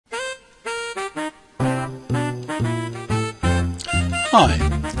Hi,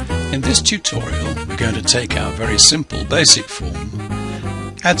 in this tutorial we're going to take our very simple basic form,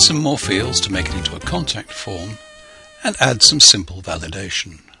 add some more fields to make it into a contact form, and add some simple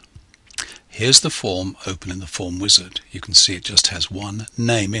validation. Here's the form open in the form wizard. You can see it just has one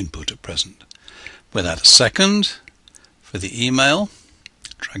name input at present. We'll add a second for the email,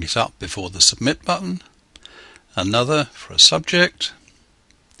 drag it up before the submit button, another for a subject,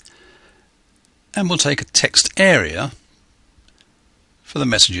 and we'll take a text area for the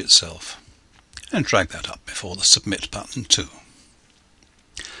message itself and drag that up before the submit button too.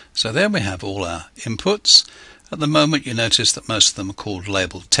 So there we have all our inputs. At the moment you notice that most of them are called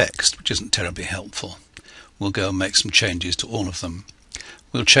labeled text, which isn't terribly helpful. We'll go and make some changes to all of them.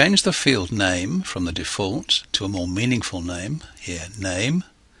 We'll change the field name from the default to a more meaningful name. Here, name.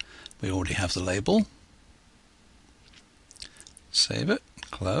 We already have the label. Save it,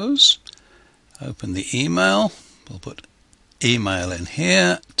 close. Open the email. We'll put email in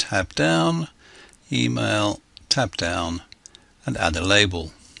here, tab down, email, tab down, and add a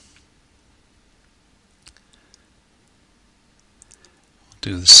label.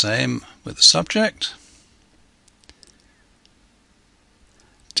 Do the same with the subject.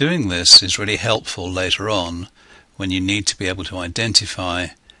 Doing this is really helpful later on when you need to be able to identify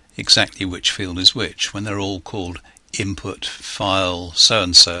exactly which field is which. When they're all called input file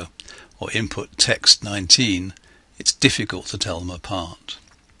so-and-so or input text 19, it's difficult to tell them apart.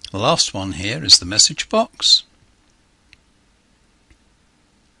 The last one here is the message box.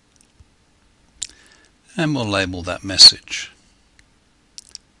 And we'll label that message.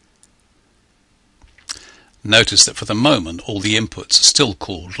 Notice that for the moment all the inputs are still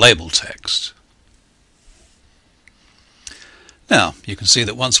called label text. Now you can see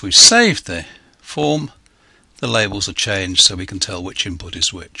that once we've saved the form, the labels are changed so we can tell which input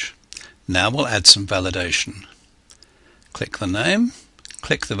is which. Now we'll add some validation. Click the name,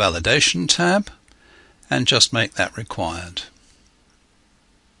 click the validation tab, and just make that required.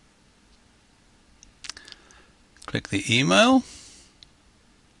 Click the email,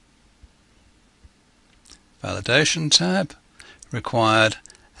 validation tab, required,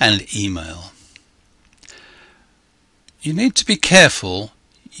 and email. You need to be careful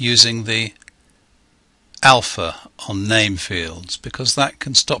using the alpha on name fields because that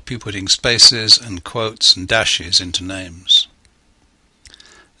can stop you putting spaces and quotes and dashes into names.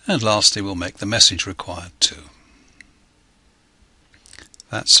 And lastly we'll make the message required too.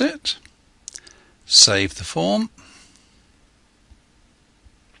 That's it. Save the form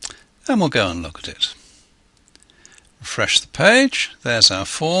and we'll go and look at it. Refresh the page. There's our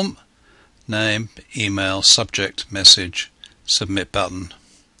form. Name, email, subject, message, submit button.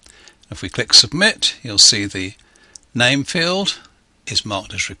 If we click submit, you'll see the name field is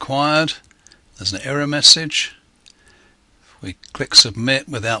marked as required. There's an error message. If we click submit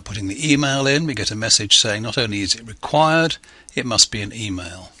without putting the email in, we get a message saying not only is it required, it must be an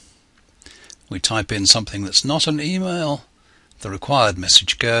email. We type in something that's not an email, the required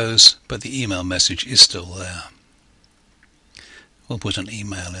message goes, but the email message is still there. We'll put an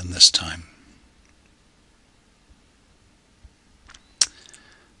email in this time.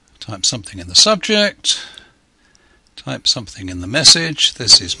 Type something in the subject, type something in the message,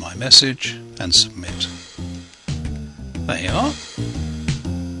 this is my message, and submit. There you are.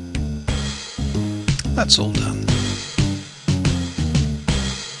 That's all done.